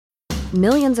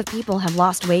Millions of people have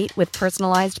lost weight with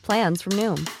personalized plans from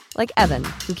Noom. Like Evan,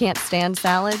 who can't stand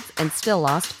salads and still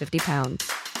lost 50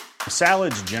 pounds.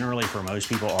 Salads generally for most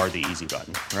people are the easy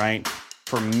button, right?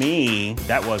 For me,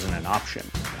 that wasn't an option.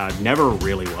 I never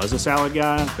really was a salad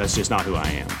guy. That's just not who I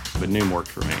am. But Noom worked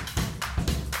for me.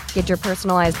 Get your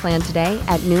personalized plan today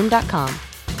at Noom.com.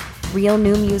 Real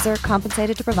Noom user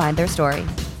compensated to provide their story.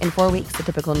 In 4 weeks, the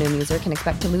typical Noom user can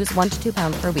expect to lose 1 to 2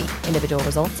 pounds per week. Individual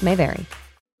results may vary.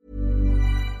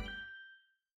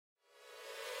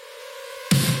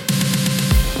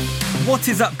 What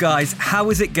is up, guys? How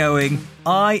is it going?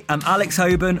 I am Alex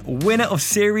Hoban, winner of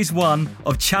Series 1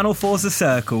 of Channel 4's The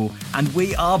Circle, and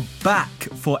we are back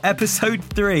for episode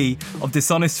 3 of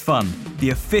Dishonest Fun, the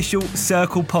official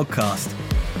Circle podcast.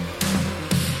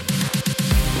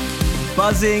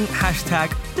 Buzzing,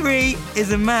 #3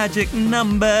 is a magic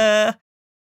number.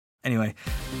 Anyway,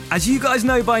 as you guys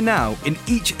know by now, in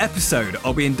each episode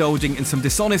I'll be indulging in some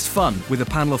dishonest fun with a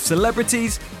panel of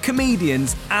celebrities,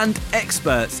 comedians and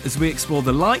experts as we explore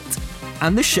the light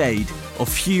and the shade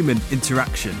of human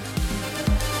interaction.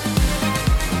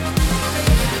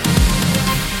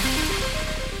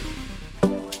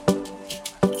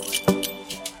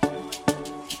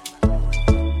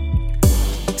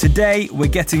 Today we're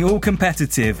getting all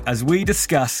competitive as we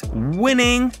discuss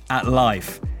winning at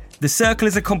life. The Circle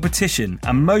is a competition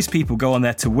and most people go on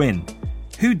there to win.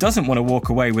 Who doesn't want to walk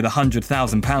away with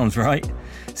 £100,000, right?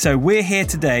 So we're here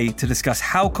today to discuss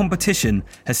how competition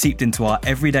has seeped into our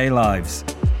everyday lives.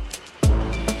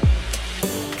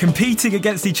 Competing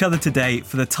against each other today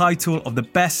for the title of the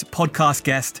best podcast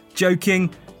guest, joking,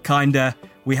 kinda,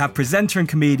 we have presenter and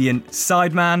comedian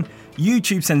Sideman,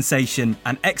 YouTube sensation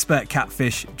and expert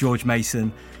catfish George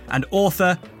Mason, and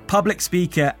author, public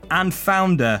speaker and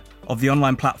founder of the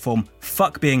online platform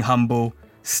Fuck Being Humble,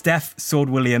 Steph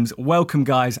Sword-Williams. Welcome,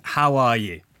 guys. How are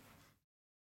you?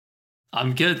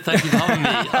 I'm good. Thank you for having me.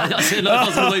 I didn't know if I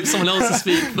was going to wait for someone else to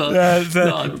speak, but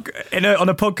on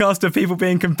a podcast of people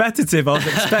being competitive, I was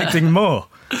expecting more.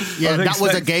 Yeah, that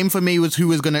was a game for me. Was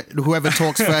whoever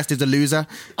talks first is the loser.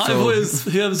 I thought it was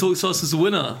whoever talks first is the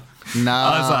winner. No,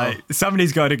 I was like,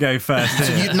 somebody's got to go first.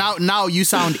 So now you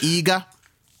sound eager.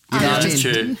 That's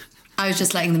true. I was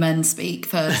just letting the men speak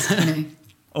first, you know.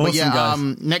 Awesome, but yeah,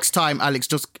 guys. Next time, Alex,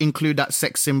 just include that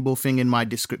sex symbol thing in my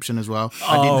description as well.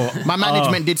 My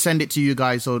management did send it to you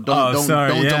guys, so don't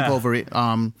jump over it.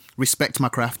 Respect my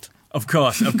craft. Of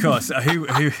course. Who?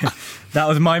 That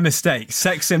was my mistake.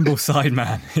 Sex symbol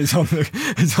Sideman is on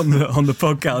the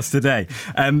podcast today.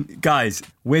 Guys,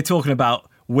 we're talking about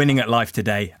winning at life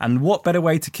today, and what better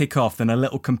way to kick off than a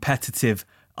little competitive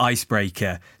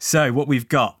icebreaker? So what we've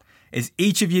got is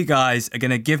each of you guys are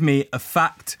going to give me a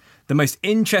fact, the most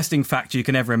interesting fact you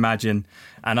can ever imagine,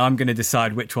 and I'm going to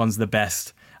decide which one's the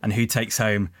best and who takes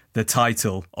home the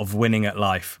title of winning at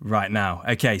life right now.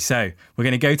 Okay, so we're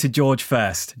going to go to George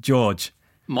first. George.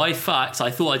 My fact, I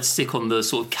thought I'd stick on the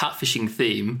sort of catfishing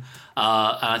theme,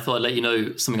 and I thought I'd let you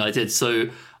know something I did. So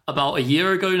about a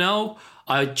year ago now,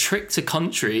 I tricked a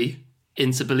country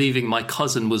into believing my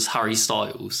cousin was Harry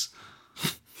Styles.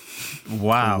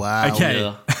 Wow. Okay.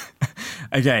 Yeah.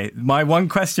 Okay, my one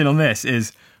question on this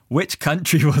is, which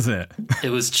country was it? It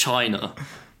was China.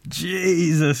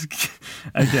 Jesus.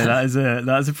 Okay,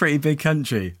 that's a pretty big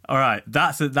country. All right,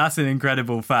 that's an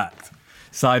incredible fact.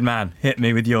 Sideman, hit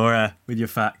me with your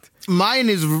fact. Mine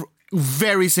is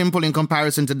very simple in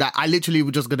comparison to that. I literally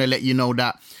was just going to let you know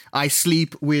that I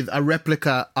sleep with a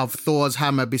replica of Thor's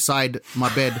hammer beside my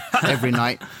bed every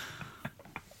night.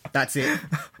 That's it.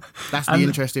 That's the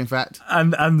interesting fact.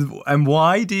 And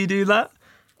why do you do that?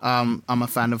 I'm a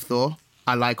fan of Thor.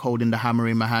 I like holding the hammer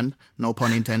in my hand. No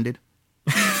pun intended.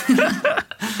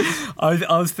 I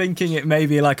was thinking it may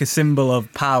be like a symbol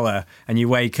of power, and you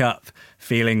wake up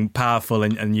feeling powerful,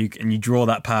 and you draw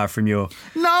that power from your.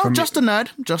 No, just a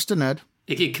nerd.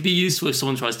 It could be useful if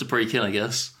someone tries to break in, I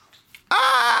guess.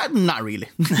 Not really.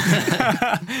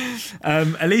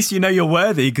 At least you know you're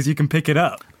worthy because you can pick it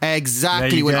up.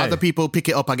 Exactly. When other people pick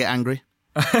it up, I get angry.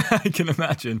 I can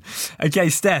imagine. Okay,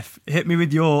 Steph, hit me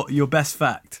with your best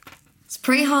fact. It's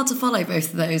pretty hard to follow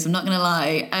both of those, I'm not going to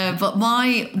lie. But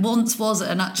my once was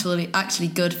an actually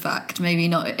good fact, maybe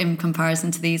not in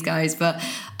comparison to these guys, but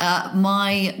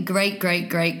my great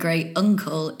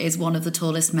uncle is one of the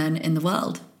tallest men in the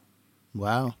world.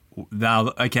 Wow.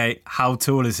 Now, okay, how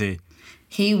tall is he?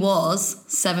 He was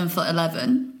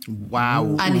 7'11".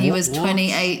 Wow. And he was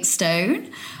 28 stone.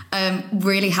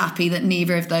 Really happy that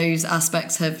neither of those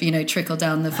aspects have, trickled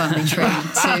down the family tree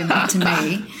to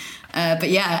me. But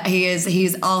yeah,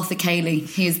 he's Arthur Cayley.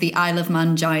 He is the Isle of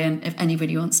Man giant, if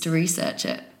anybody wants to research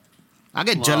it. I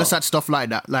get jealous at stuff like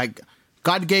that. Like,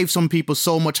 God gave some people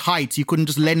so much height. You couldn't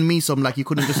just lend me some, like you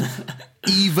couldn't just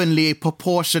evenly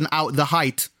proportion out the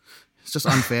height. It's just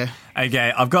unfair.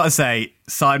 Okay, I've got to say,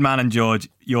 Sideman and George,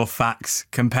 your facts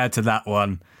compared to that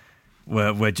one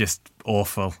were just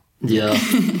awful. Yeah.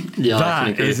 Yeah.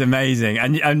 That is amazing.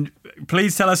 And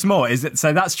please tell us more.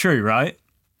 So that's true, right?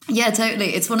 Yeah,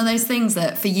 totally. It's one of those things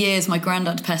that for years my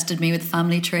granddad pestered me with the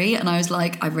family tree, and I was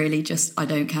like, I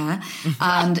don't care.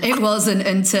 And it wasn't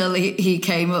until he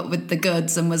came up with the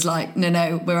goods and was like,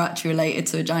 no, we're actually related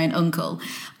to a giant uncle.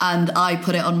 And I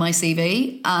put it on my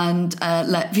CV and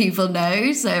let people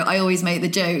know. So I always make the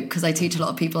joke, because I teach a lot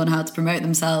of people on how to promote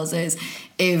themselves, is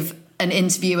if an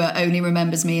interviewer only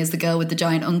remembers me as the girl with the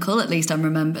giant uncle, at least I'm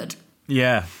remembered.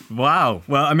 Yeah. Wow.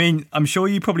 Well, I mean, I'm sure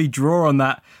you probably draw on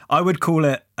that. I would call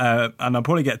it, and I'll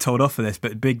probably get told off for this,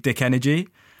 but big dick energy.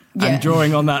 Yeah. And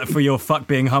drawing on that for your Fuck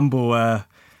Being Humble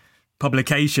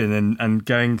publication and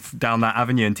going down that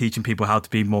avenue and teaching people how to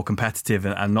be more competitive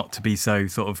and not to be so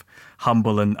sort of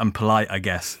humble and polite, I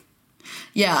guess.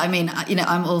 Yeah, I mean,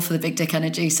 I'm all for the big dick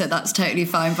energy, so that's totally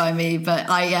fine by me. But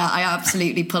I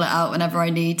absolutely pull it out whenever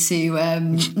I need to.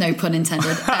 No pun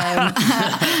intended.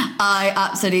 I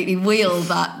absolutely wheel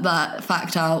that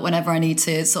fact out whenever I need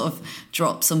to sort of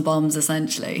drop some bombs,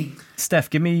 essentially. Steph,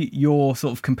 give me your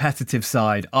sort of competitive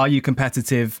side. Are you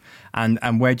competitive,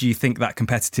 and where do you think that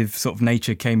competitive sort of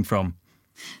nature came from?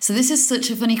 So this is such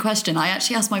a funny question. I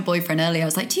actually asked my boyfriend earlier, I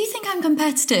was like, do you think I'm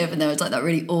competitive? And there was like that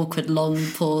really awkward long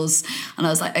pause. And I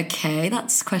was like, okay,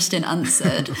 that's question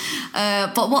answered.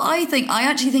 But what I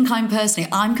actually think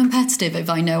I'm competitive if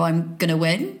I know I'm going to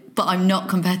win, but I'm not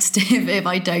competitive if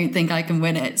I don't think I can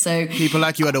win it. So people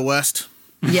like you are the worst.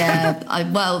 Yeah,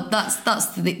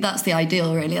 that's the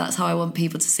ideal, really. That's how I want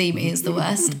people to see me, as the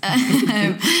worst.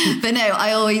 But no,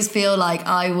 I always feel like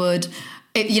I would...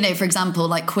 for example,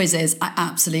 like quizzes, I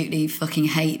absolutely fucking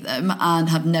hate them and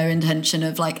have no intention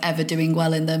of like ever doing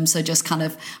well in them. So just kind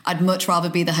of, I'd much rather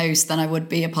be the host than I would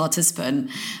be a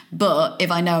participant. But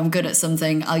if I know I'm good at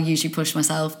something, I'll usually push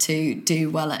myself to do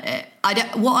well at it.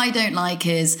 What I don't like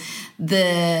is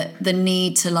the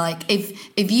need to like,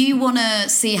 if you want to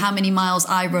see how many miles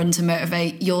I run to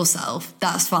motivate yourself,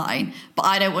 that's fine. But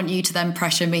I don't want you to then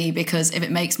pressure me, because if it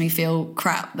makes me feel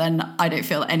crap, then I don't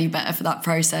feel any better for that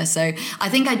process. So I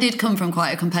think I did come from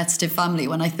quite a competitive family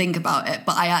when I think about it,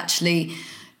 but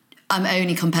I'm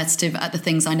only competitive at the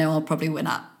things I know I'll probably win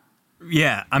at.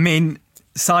 Yeah, I mean,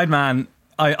 Sideman,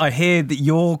 I hear that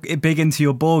you're big into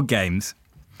your board games.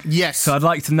 Yes. So I'd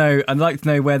like to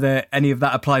know whether any of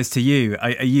that applies to you.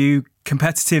 Are you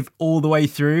competitive all the way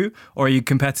through, or are you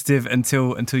competitive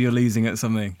until you're losing at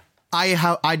something?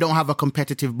 I don't have a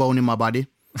competitive bone in my body,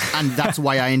 and that's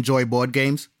why I enjoy board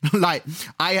games. Like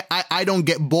I don't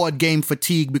get board game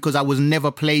fatigue because I was never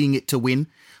playing it to win.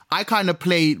 I kind of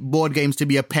play board games to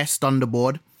be a pest on the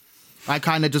board. I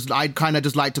kind of just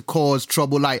like to cause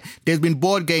trouble. Like, there's been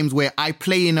board games where I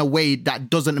play in a way that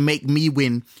doesn't make me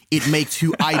win. It makes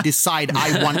who I decide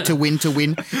I want to win to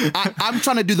win. I'm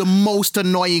trying to do the most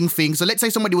annoying thing. So let's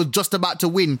say somebody was just about to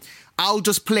win. I'll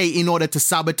just play in order to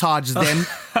sabotage them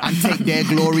and take their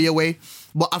glory away.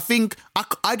 But I think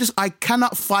I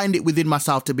cannot find it within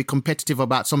myself to be competitive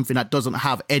about something that doesn't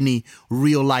have any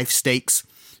real life stakes.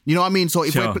 You know what I mean? So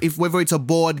if whether it's a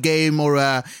board game or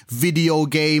a video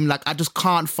game, like, I just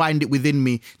can't find it within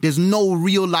me. There's no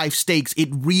real life stakes. It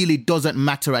really doesn't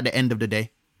matter at the end of the day.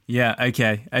 Yeah,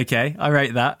 okay. I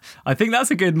rate that. I think that's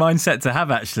a good mindset to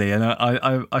have, actually, and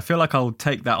I feel like I'll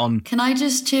take that on. Can I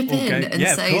just chip in and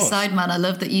say, Sideman, I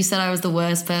love that you said I was the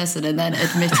worst person and then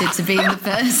admitted to being the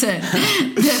person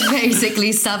that basically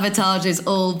sabotages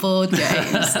all board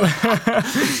games.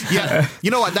 Yeah,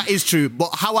 you know what? That is true.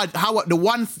 But the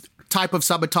one type of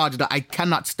sabotage that I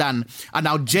cannot stand, and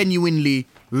I'll genuinely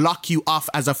lock you off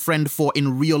as a friend for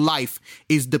in real life,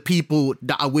 is the people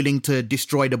that are willing to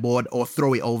destroy the board or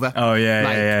throw it over. Oh, yeah,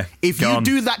 like, yeah. If you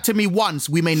do that to me once,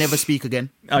 we may never speak again.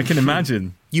 I can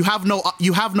imagine. You have no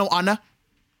honor.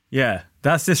 Yeah,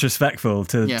 that's disrespectful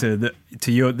to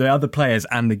the other players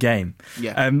and the game.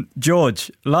 Yeah.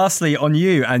 George, lastly, on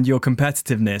you and your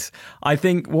competitiveness, I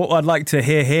think what I'd like to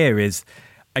hear here is,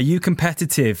 are you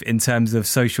competitive in terms of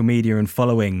social media and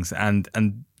followings and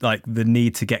like the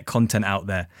need to get content out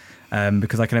there?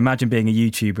 Because I can imagine being a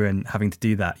YouTuber and having to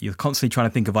do that. You're constantly trying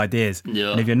to think of ideas.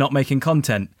 Yeah. And if you're not making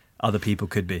content, other people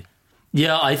could be.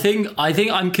 Yeah, I think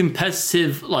I'm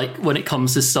competitive, like, when it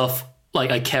comes to stuff like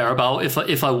I care about.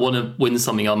 If I want to win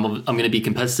something, I'm going to be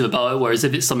competitive about it. Whereas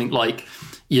if it's something like,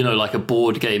 like a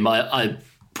board game, I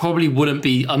probably wouldn't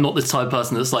be. I'm not the type of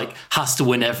person that's like has to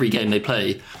win every game they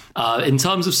play. In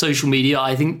terms of social media,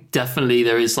 I think definitely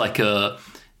there is like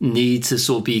need to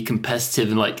sort of be competitive,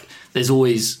 and like there's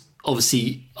always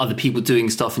obviously other people doing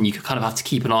stuff and you kind of have to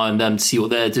keep an eye on them to see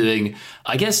what they're doing.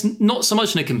 I guess not so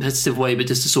much in a competitive way, but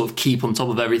just to sort of keep on top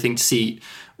of everything, to see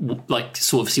like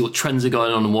sort of see what trends are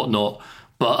going on and whatnot.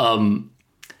 But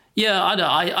yeah,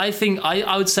 I think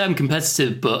I would say I'm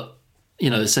competitive, but you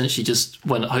know, essentially just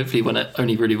when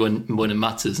it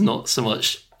matters, not so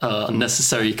much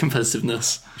unnecessary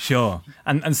competitiveness. Sure.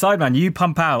 And Sideman, you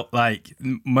pump out like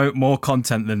more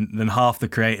content than half the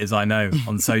creators I know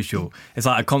on social. It's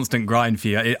like a constant grind for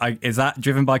you. Is that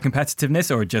driven by competitiveness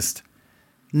or just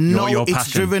your passion?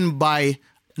 It's driven by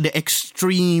the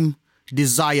extreme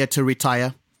desire to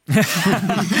retire.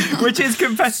 Which is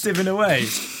competitive in a way.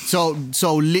 So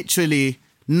literally,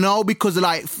 no, because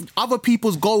like other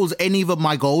people's goals ain't even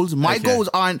my goals. My goals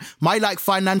aren't, my like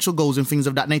financial goals and things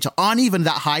of that nature aren't even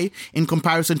that high in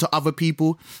comparison to other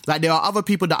people. Like there are other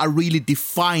people that are really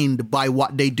defined by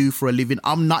what they do for a living.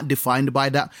 I'm not defined by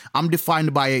that. I'm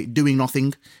defined by doing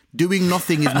nothing. Doing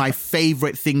nothing is my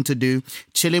favorite thing to do.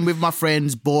 Chilling with my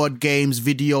friends, board games,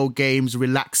 video games,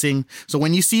 relaxing. So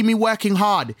when you see me working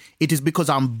hard, it is because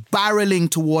I'm barreling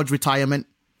towards retirement.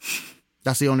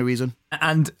 That's the only reason.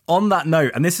 And on that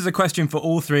note, and this is a question for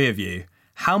all three of you,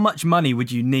 how much money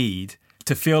would you need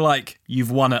to feel like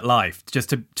you've won at life? Just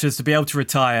to be able to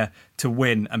retire, to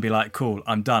win and be like, cool,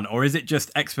 I'm done? Or is it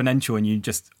just exponential and you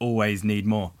just always need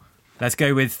more? Let's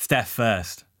go with Steph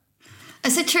first.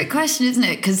 It's a trick question, isn't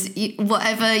it? Because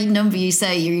whatever number you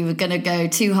say, you're either going to go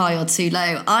too high or too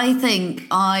low. I think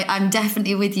I'm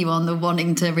definitely with you on the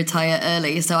wanting to retire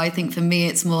early. So I think for me,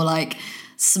 it's more like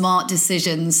smart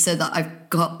decisions so that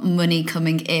I've got money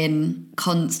coming in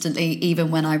constantly, even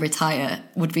when I retire,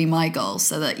 would be my goal.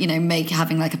 So that, you know,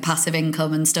 having like a passive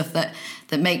income and stuff that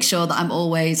makes sure that I'm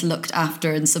always looked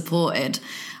after and supported.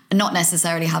 Not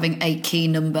necessarily having a key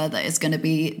number that is going to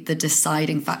be the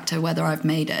deciding factor whether I've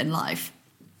made it in life.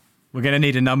 We're going to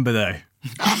need a number though.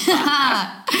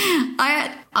 I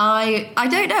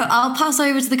don't know. I'll pass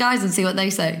over to the guys and see what they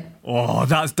say. Oh,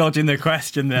 that's dodging the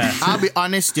question there. I'll be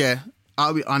honest.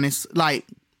 Like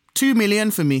 2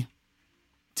 million for me.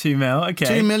 2 mil,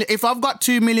 okay. 2 million. If I've got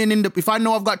 2 million if I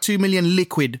know I've got 2 million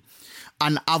liquid,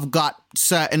 and I've got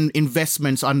certain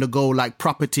investments on the go, like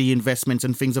property investments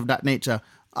and things of that nature,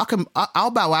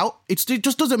 I'll bow out. It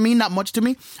just doesn't mean that much to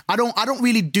me. I don't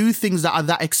really do things that are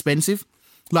that expensive.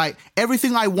 Like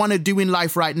everything I want to do in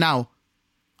life right now,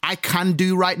 I can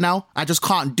do right now. I just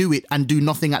can't do it and do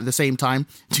nothing at the same time.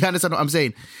 Do you understand what I'm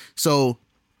saying? So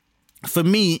for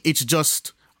me, it's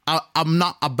just, I'm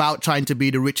not about trying to be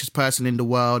the richest person in the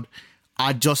world.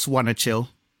 I just want to chill.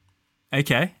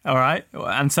 Okay, all right.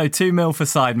 And so 2 mil for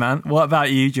Sideman. What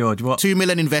about you, George? 2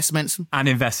 million investments. And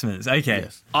investments, okay.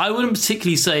 Yes. I wouldn't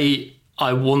particularly say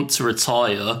I want to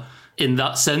retire in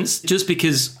that sense, just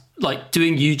because like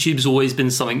doing YouTube's always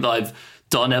been something that I've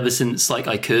done ever since like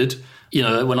I could. You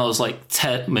know, when I was like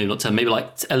 10, maybe not 10, maybe like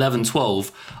 11,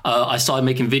 12, I started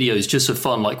making videos just for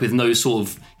fun, like with no sort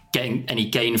of getting any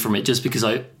gain from it, just because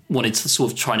I wanted to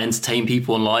sort of try and entertain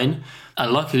people online.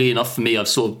 And luckily enough for me, I've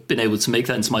sort of been able to make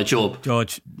that into my job.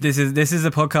 George, this is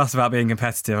a podcast about being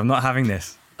competitive. I'm not having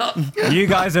this. You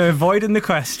guys are avoiding the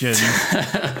questions.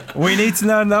 We need to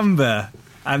know a number.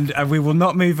 And we will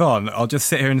not move on. I'll just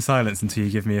sit here in silence until you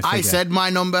give me a figure. I said my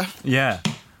number. Yeah.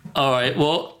 All right.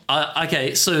 Well,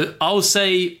 okay. So I'll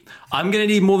say I'm going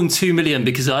to need more than 2 million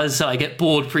because, as I said, I get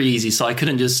bored pretty easy. So I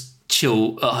couldn't just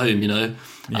chill at home, you know.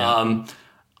 Yeah.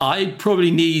 I'd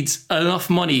probably need enough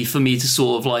money for me to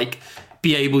sort of like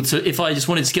be able to, if I just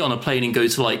wanted to get on a plane and go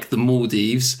to like the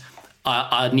Maldives,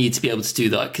 I'd need to be able to do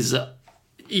that because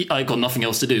I got nothing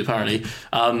else to do apparently.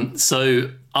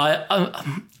 So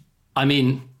I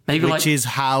mean, maybe which like, is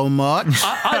how much?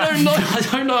 I don't know. I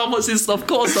don't know how much this stuff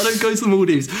costs. I don't go to the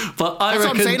Maldives, but That's what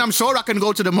I'm saying. I'm sure I can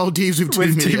go to the Maldives with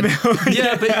 2 million.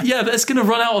 but it's going to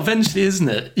run out eventually, isn't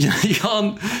it?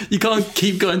 You can't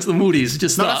keep going to the Maldives.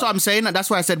 Just no, that's what I'm saying. That's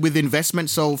why I said with investment.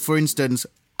 So, for instance,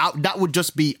 that would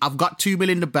just be I've got 2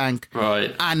 million in the bank,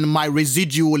 right? And my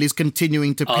residual is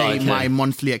continuing to pay my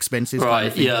monthly expenses. Right? Kind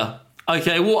of thing. Yeah.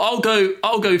 Okay. Well,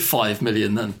 I'll go 5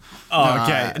 million then. Oh,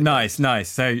 okay. Nice.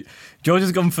 So George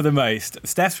has gone for the most.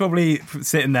 Steph's probably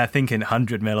sitting there thinking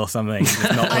 100 mil or something.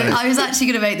 I was actually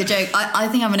going to make the joke. I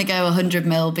think I'm going to go 100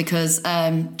 mil because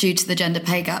due to the gender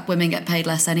pay gap, women get paid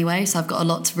less anyway. So I've got a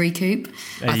lot to recoup.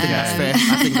 I think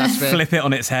that's fair. Flip it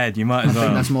on its head. You might as well. I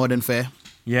think that's more than fair.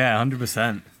 Yeah,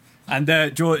 100%.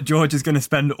 And George is going to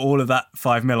spend all of that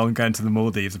 5 mil on going to the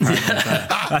Maldives, apparently. So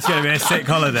that's going to be a sick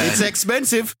holiday. It's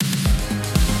expensive.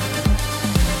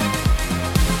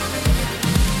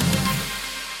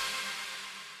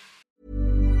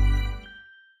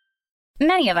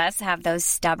 Many of us have those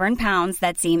stubborn pounds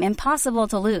that seem impossible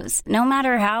to lose, no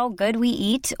matter how good we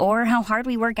eat or how hard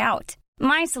we work out.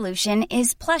 My solution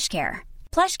is PlushCare.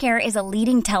 PlushCare is a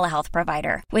leading telehealth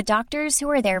provider with doctors who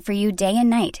are there for you day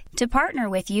and night to partner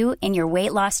with you in your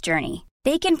weight loss journey.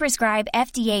 They can prescribe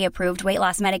FDA-approved weight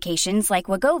loss medications like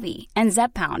Wegovy and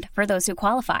Zepbound for those who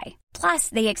qualify. Plus,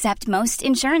 they accept most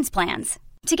insurance plans.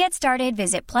 To get started,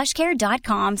 visit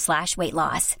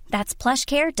plushcare.com/weightloss. That's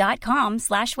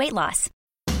plushcare.com/weightloss.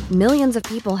 Millions of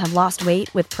people have lost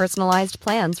weight with personalized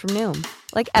plans from Noom,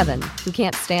 like Evan, who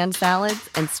can't stand salads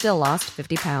and still lost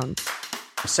 50 pounds.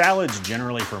 Salads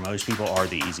generally for most people are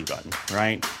the easy button,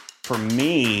 right? For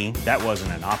me, that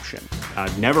wasn't an option. I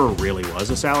never really was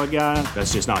a salad guy.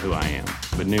 That's just not who I am.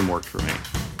 But Noom worked for me.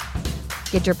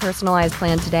 Get your personalized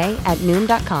plan today at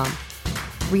Noom.com.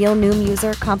 Real Noom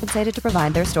user compensated to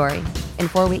provide their story. In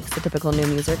 4 weeks, the typical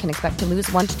Noom user can expect to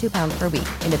lose 1 to 2 pounds per week.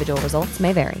 Individual results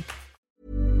may vary.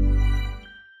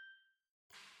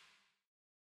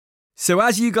 So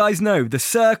as you guys know, The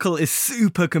Circle is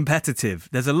super competitive.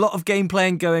 There's a lot of game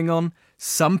playing going on.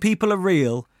 Some people are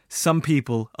real, some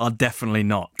people are definitely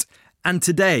not. And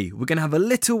today, we're going to have a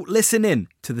little listen in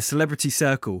to the Celebrity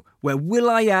Circle, where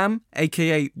will.i.am,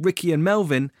 aka Ricky and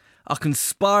Melvin, are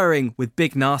conspiring with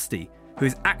Big Nasty, who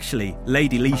is actually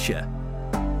Lady Leisha.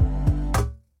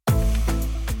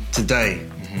 Today,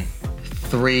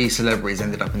 3 celebrities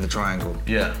ended up in the triangle.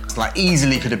 Yeah. It's like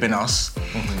easily could have been us.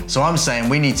 So I'm saying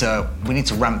we need to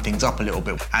ramp things up a little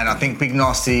bit. And I think Big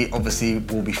Nasty obviously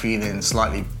will be feeling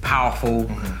slightly powerful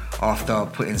after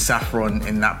putting Saffron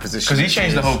in that position. Because he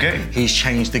changed the whole game. He's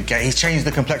changed the game. He's changed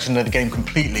the complexion of the game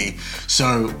completely.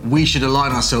 So we should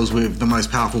align ourselves with the most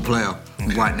powerful player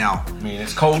right now. I mean,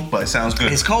 it's cold, but it sounds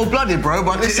good. It's cold-blooded, bro,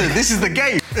 but listen, this is the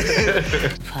game.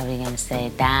 Probably gonna say,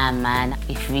 damn, man,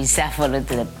 if we Saffron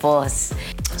to the boss.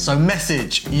 So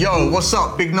message, yo, what's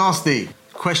up, Big Nasty?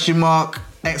 Question mark,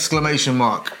 exclamation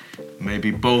mark.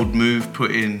 Maybe bold move,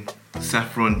 putting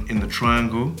Saffron in the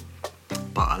triangle.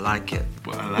 But I like it.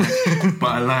 But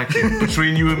I like it.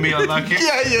 Between you and me, I like it.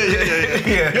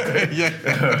 Yeah.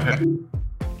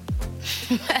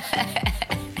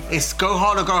 It's go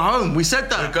hard or go home. We said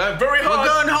that. We're going very hard. We're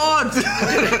going hard.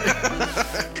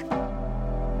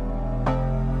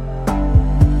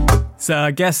 So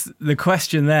I guess the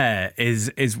question there is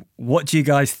what do you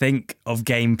guys think of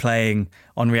game playing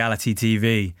on reality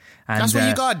TV? And That's what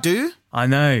you gotta do. I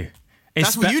know.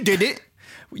 That's what you did it.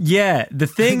 Yeah, the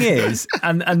thing is,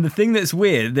 and the thing that's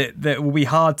weird that will be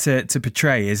hard to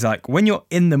portray is like when you're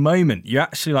in the moment, you're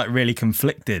actually like really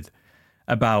conflicted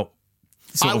about.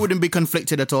 I wouldn't be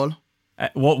conflicted at all.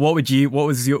 What would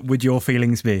your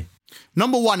feelings be?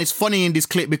 Number one, it's funny in this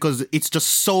clip because it's just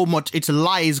so much. It's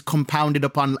lies compounded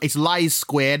upon. It's lies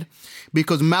squared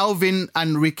because Melvin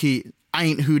and Ricky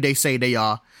ain't who they say they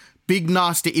are. Big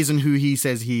Nasty isn't who he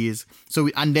says he is. So,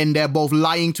 and then they're both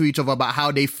lying to each other about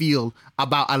how they feel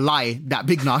about a lie that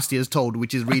Big Nasty has told,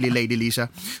 which is really Lady Leisha.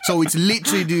 So it's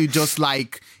literally just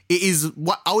like, it is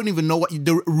what, I wouldn't even know what,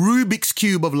 the Rubik's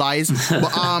Cube of lies.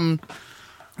 But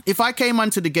if I came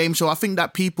onto the game show, I think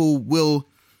that people will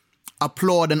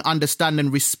applaud and understand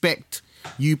and respect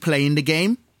you playing the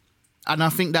game. And I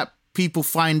think that people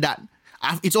find that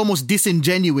it's almost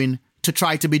disingenuine to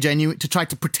try to be genuine, to try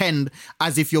to pretend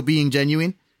as if you're being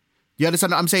genuine. You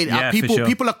understand what I'm saying? Yeah,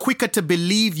 people are quicker to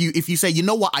believe you if you say, you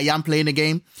know what, I am playing a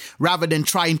game, rather than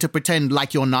trying to pretend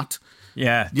like you're not.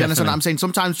 Yeah, you understand what I'm saying?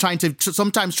 Sometimes trying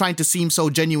to seem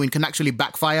so genuine can actually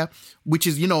backfire, which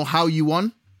is, how you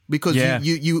won, because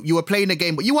you were playing a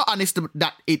game, but you were honest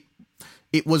that it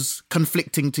was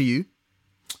conflicting to you.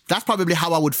 That's probably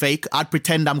how I would fake. I'd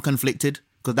pretend I'm conflicted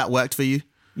because that worked for you.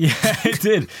 Yeah, it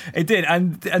did.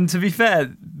 And to be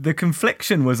fair, the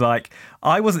confliction was like,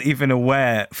 I wasn't even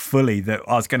aware fully that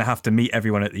I was going to have to meet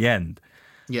everyone at the end.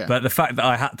 Yeah. But the fact that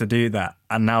I had to do that,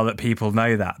 and now that people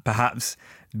know that, perhaps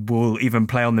will even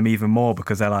play on them even more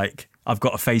because they're like, I've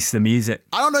got to face the music.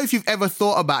 I don't know if you've ever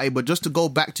thought about it, but just to go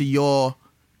back to your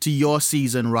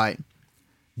season, right?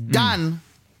 Dan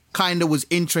kind of was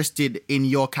interested in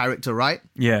your character, right?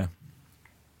 Yeah.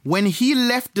 When he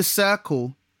left the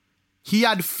circle, he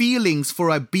had feelings for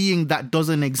a being that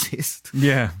doesn't exist.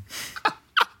 Yeah.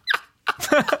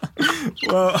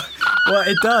 well,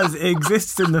 it does. It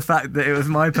exists in the fact that it was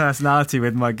my personality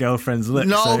with my girlfriend's lips.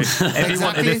 No, so if he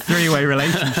wanted a 3-way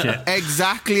relationship.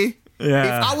 Exactly.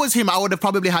 Yeah. If I was him, I would have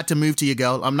probably had to move to your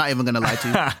girl. I'm not even going to lie to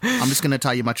you. I'm just going to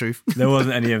tell you my truth. There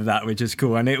wasn't any of that, which is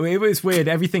cool. And it was weird.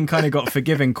 Everything kind of got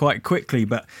forgiven quite quickly,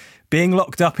 but being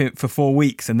locked up for 4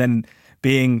 weeks and then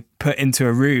being put into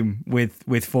a room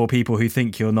with 4 people who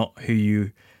think you're not who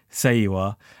you say you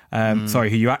are, sorry,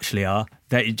 who you actually are,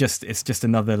 that it's just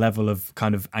another level of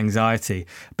kind of anxiety.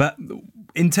 But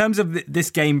in terms of this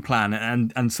game plan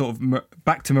and sort of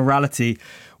back to morality,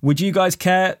 would you guys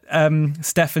care,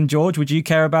 Steph and George, would you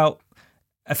care about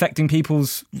affecting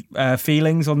people's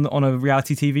feelings on a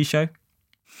reality TV show?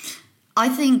 I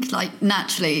think, like,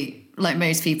 naturally, like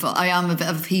most people, I am a bit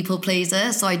of a people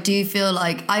pleaser. So I do feel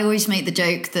like I always make the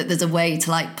joke that there's a way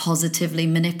to, like, positively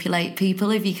manipulate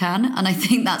people if you can. And I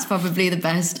think that's probably the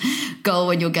best goal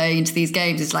when you're going into these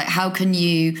games. It's like, how can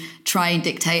you try and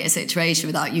dictate a situation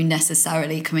without you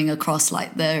necessarily coming across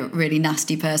like the really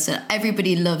nasty person?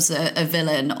 Everybody loves a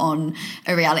villain on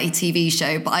a reality TV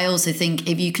show, but I also think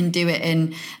if you can do it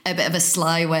in a bit of a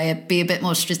sly way, be a bit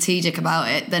more strategic about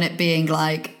it than it being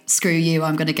like, screw you,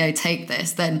 I'm going to go take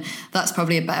this, then that's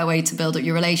probably a better way to build up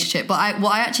your relationship. But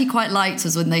what I actually quite liked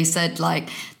was when they said like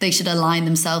they should align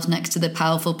themselves next to the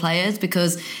powerful players,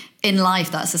 because in life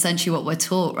that's essentially what we're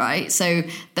taught, right? So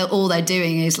all they're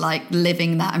doing is like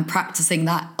living that and practicing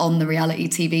that on the reality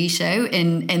TV show.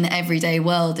 In the everyday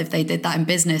world, if they did that in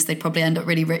business, they'd probably end up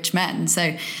really rich men.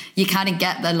 So you kind of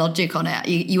get their logic on it.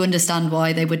 You understand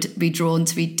why they would be drawn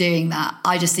to be doing that.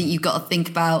 I just think you've got to think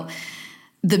about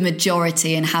the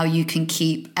majority and how you can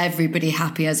keep everybody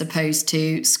happy, as opposed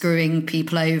to screwing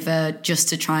people over just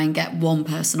to try and get one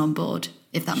person on board,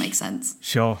 if that makes sense.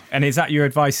 Sure. And is that your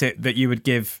advice that you would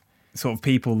give sort of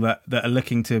people that are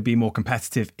looking to be more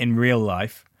competitive in real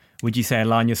life? Would you say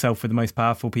align yourself with the most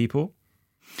powerful people?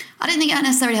 I don't think it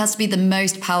necessarily has to be the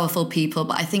most powerful people,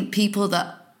 but I think people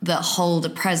that hold a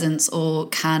presence or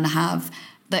can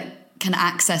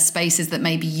access spaces that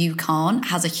maybe you can't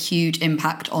has a huge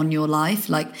impact on your life.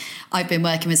 Like, I've been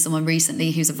working with someone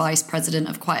recently who's a vice president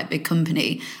of quite a big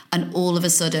company, and all of a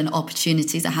sudden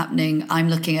opportunities are happening. I'm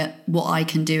looking at what I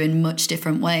can do in much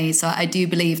different ways. So I do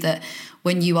believe that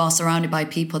when you are surrounded by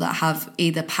people that have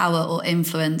either power or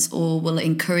influence or will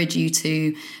encourage you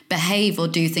to behave or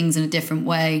do things in a different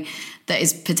way that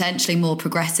is potentially more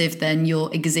progressive than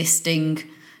your existing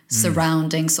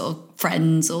surrounding sort of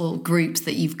friends or groups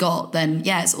that you've got, then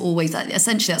yeah, it's always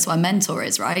essentially that's what a mentor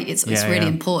is, right? It's really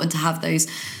important to have those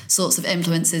sorts of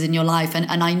influences in your life, and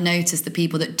I notice the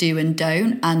people that do and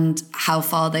don't and how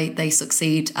far they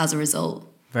succeed as a result.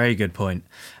 Very good point.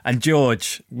 And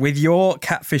George, with your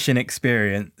catfishing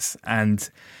experience and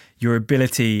your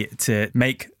ability to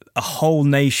make a whole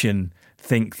nation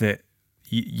think that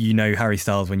you know Harry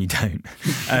Styles when you don't,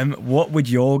 what would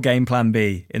your game plan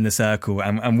be in the circle?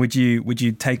 And would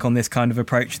you take on this kind of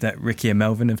approach that Ricky and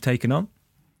Melvin have taken on?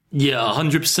 Yeah,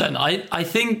 100%. I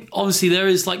think obviously there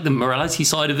is like the morality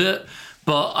side of it,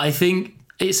 but I think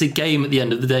it's a game at the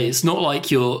end of the day. It's not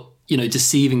like you're,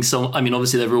 deceiving someone. I mean,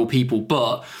 obviously they're real people,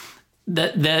 but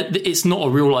it's not a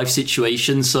real life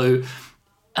situation. So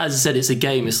as I said, it's a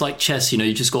game. It's like chess,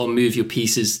 you just got to move your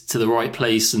pieces to the right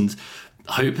place and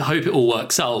hope it all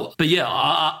works out. But yeah,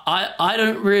 I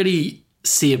don't really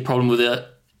see a problem with it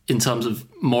in terms of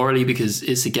morally, because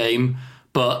it's a game.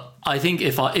 But I think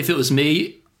if it was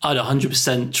me, I'd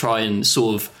 100% try and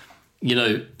sort of,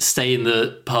 stay in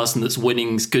the person that's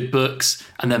winning's good books,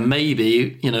 and then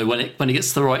maybe, when it gets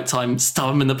to the right time, stab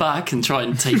them in the back and try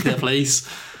and take their place.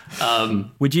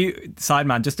 Would you,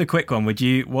 Sideman, just a quick one,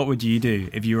 what would you do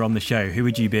if you were on the show? Who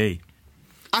would you be?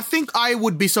 I think I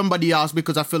would be somebody else,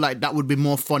 because I feel like that would be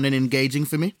more fun and engaging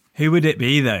for me. Who would it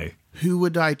be, though? Who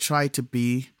would I try to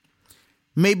be?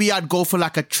 Maybe I'd go for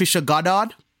like a Trisha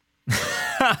Goddard.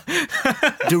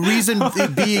 The reason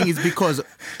being is because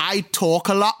I talk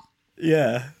a lot.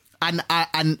 Yeah.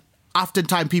 And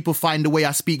oftentimes people find the way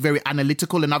I speak very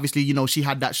analytical. And obviously, she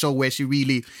had that show where she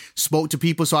really spoke to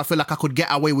people. So I feel like I could get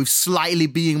away with slightly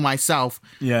being myself.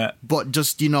 Yeah. But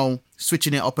just,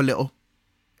 switching it up a little.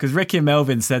 Because Ricky and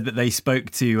Melvin said that they spoke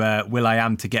to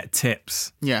Will.i.am to get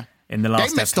tips. Yeah. In the last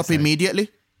episode. They messed up immediately.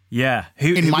 Yeah.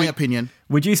 In my opinion.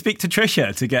 Would you speak to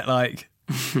Trisha to get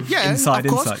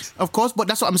insights? Of course, but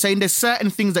that's what I'm saying. There's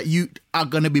certain things that you are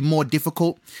going to be more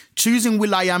difficult. Choosing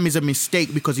Will.i.am is a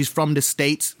mistake because he's from the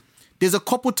States. There's a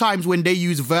couple times when they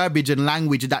use verbiage and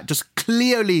language that just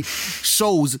clearly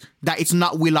shows that it's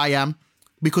not Will.i.am,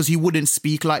 because he wouldn't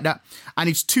speak like that. And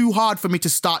it's too hard for me to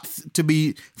start to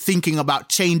be thinking about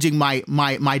changing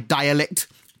my dialect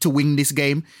to win this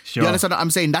game. Sure. You understand what I'm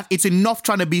saying? That it's enough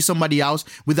trying to be somebody else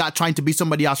without trying to be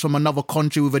somebody else from another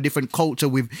country with a different culture,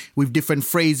 with different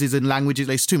phrases and languages.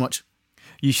 It's too much.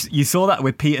 You saw that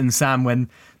with Pete and Sam when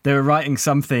they were writing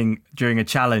something during a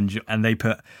challenge and they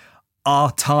put,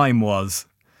 our time was,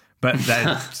 but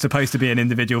they're supposed to be an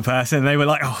individual person. And they were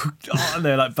like, and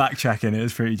they're like backtracking. It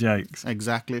was pretty jokes.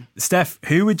 Exactly. Steph,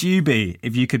 who would you be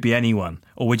if you could be anyone?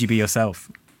 Or would you be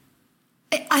yourself?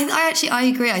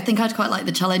 I agree. I think I'd quite like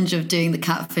the challenge of doing the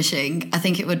catfishing. I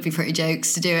think it would be pretty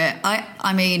jokes to do it.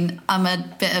 I mean, I'm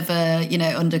a bit of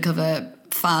a, undercover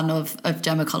fan of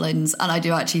Gemma Collins, and I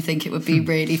do actually think it would be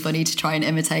really funny to try and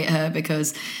imitate her,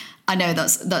 because I know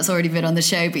that's already been on the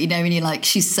show, but when you're like,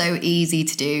 she's so easy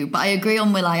to do. But I agree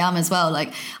on will.i.am as well.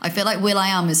 Like, I feel like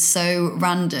will.i.am is so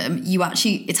random.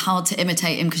 It's hard to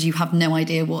imitate him because you have no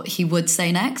idea what he would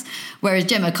say next. Whereas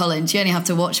Gemma Collins, you only have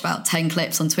to watch about 10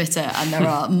 clips on Twitter and there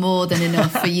are more than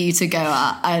enough for you to go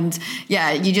at. And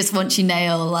yeah, once you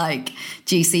nail like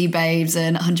GC Babes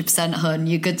and 100% Hun,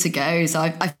 you're good to go. So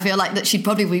I feel like that she'd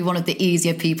probably be one of the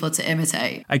easier people to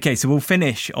imitate. Okay, so we'll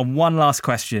finish on one last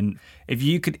question. If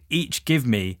you could each give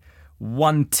me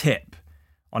one tip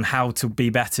on how to be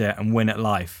better and win at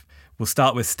life. We'll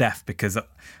start with Steph, because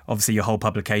obviously your whole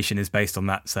publication is based on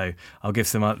that. So I'll give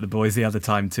some of the boys the other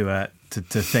time to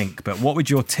think. But what would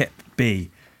your tip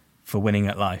be for winning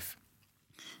at life?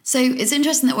 So it's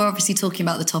interesting that we're obviously talking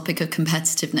about the topic of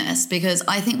competitiveness, because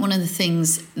I think one of the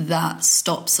things that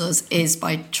stops us is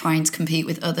by trying to compete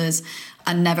with others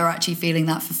and never actually feeling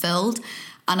that fulfilled.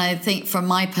 And I think from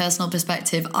my personal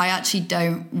perspective, I actually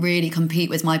don't really compete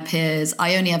with my peers.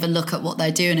 I only ever look at what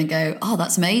they're doing and go, oh,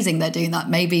 that's amazing, they're doing that.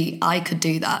 Maybe I could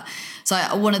do that. So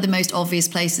one of the most obvious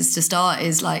places to start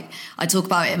is, like, I talk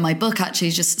about it in my book, actually,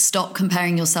 is just stop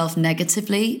comparing yourself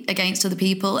negatively against other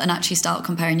people and actually start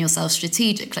comparing yourself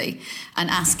strategically and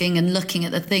asking and looking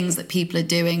at the things that people are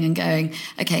doing and going,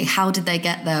 okay, how did they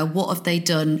get there? What have they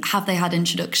done? Have they had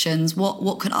introductions?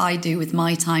 What could I do with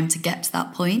my time to get to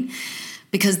that point?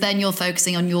 Because then you're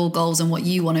focusing on your goals and what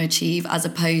you want to achieve, as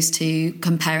opposed to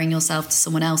comparing yourself to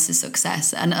someone else's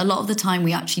success. And a lot of the time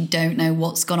we actually don't know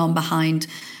what's gone on behind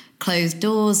closed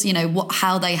doors,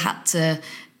 how they had to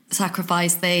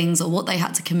sacrifice things or what they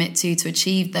had to commit to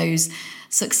achieve those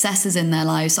successes in their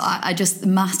lives. So I just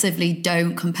massively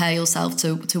don't compare yourself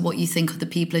to what you think other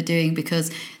people are doing,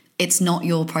 because it's not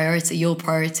your priority. Your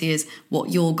priority is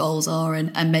what your goals are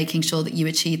and making sure that you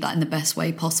achieve that in the best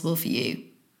way possible for you.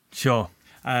 Sure.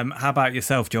 How about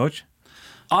yourself, George?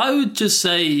 I would just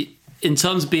say, in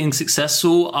terms of being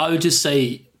successful, I would just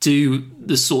say do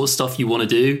the sort of stuff you want to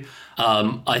do.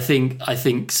 I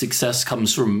think success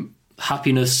comes from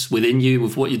happiness within you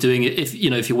with what you're doing. If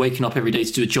you're waking up every day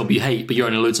to do a job you hate, but you're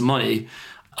earning loads of money,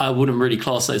 I wouldn't really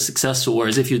class that as successful.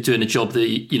 Whereas if you're doing a job that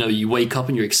you wake up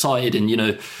and you're excited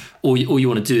and all you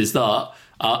want to do is that,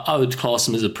 I would class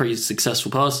them as a pretty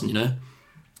successful person.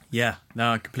 Yeah,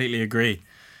 no, I completely agree.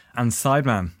 And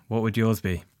Sideman, what would yours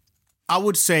be? I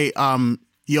would say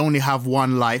you only have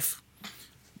one life,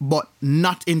 but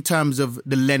not in terms of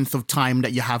the length of time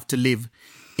that you have to live.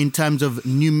 In terms of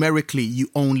numerically, you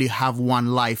only have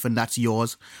one life, and that's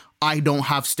yours. I don't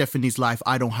have Stephanie's life.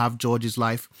 I don't have George's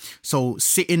life. So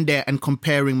sitting there and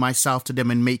comparing myself to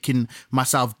them and making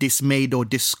myself dismayed or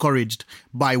discouraged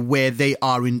by where they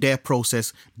are in their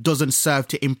process doesn't serve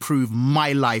to improve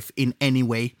my life in any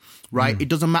way, right? It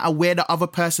doesn't matter where the other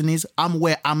person is. I'm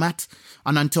where I'm at.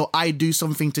 And until I do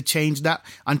something to change that,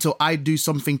 until I do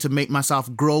something to make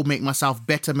myself grow, make myself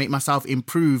better, make myself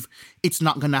improve, it's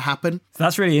not going to happen. So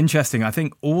that's really interesting. I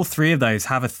think all three of those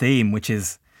have a theme, which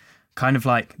is kind of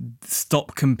like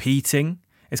stop competing.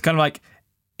 It's kind of like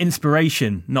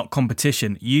inspiration, not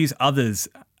competition. Use others,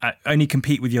 only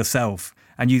compete with yourself,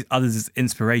 and use others as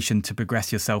inspiration to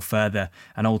progress yourself further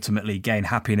and ultimately gain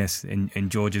happiness, in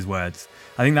George's words.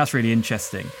 I think that's really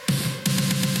interesting.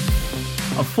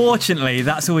 Unfortunately,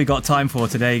 that's all we got time for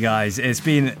today, guys. It's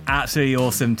been absolutely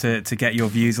awesome to get your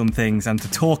views on things and to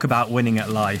talk about winning at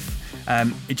life.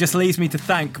 It just leaves me to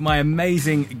thank my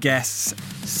amazing guests,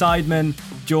 Sideman,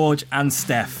 George and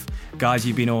Steph. Guys,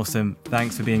 you've been awesome.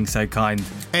 Thanks for being so kind.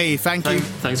 Hey, thank you.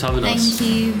 Thanks for having us. Thank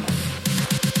you.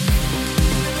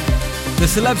 The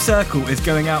Celeb Circle is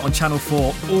going out on Channel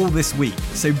 4 all this week,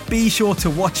 so be sure to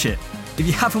watch it. If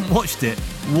you haven't watched it,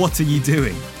 what are you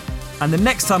doing? And the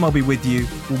next time I'll be with you,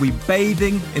 we'll be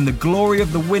bathing in the glory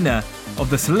of the winner of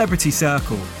the Celebrity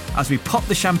Circle as we pop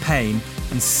the champagne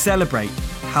and celebrate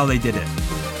how they did it.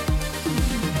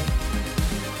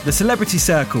 The Celebrity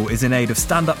Circle is in aid of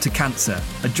Stand Up to Cancer,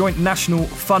 a joint national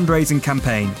fundraising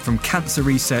campaign from Cancer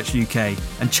Research UK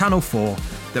and Channel 4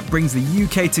 that brings the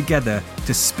UK together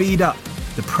to speed up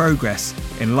the progress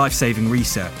in life-saving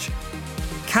research.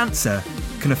 Cancer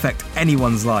can affect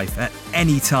anyone's life at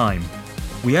any time.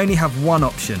 We only have one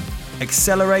option: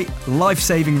 accelerate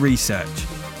life-saving research.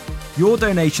 Your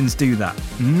donations do that.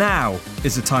 Now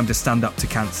is the time to stand up to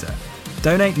cancer.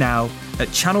 Donate now at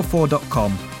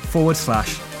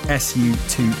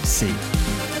channel4.com/SU2C.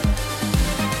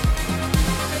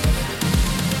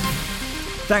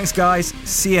 Thanks, guys.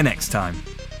 See you next time.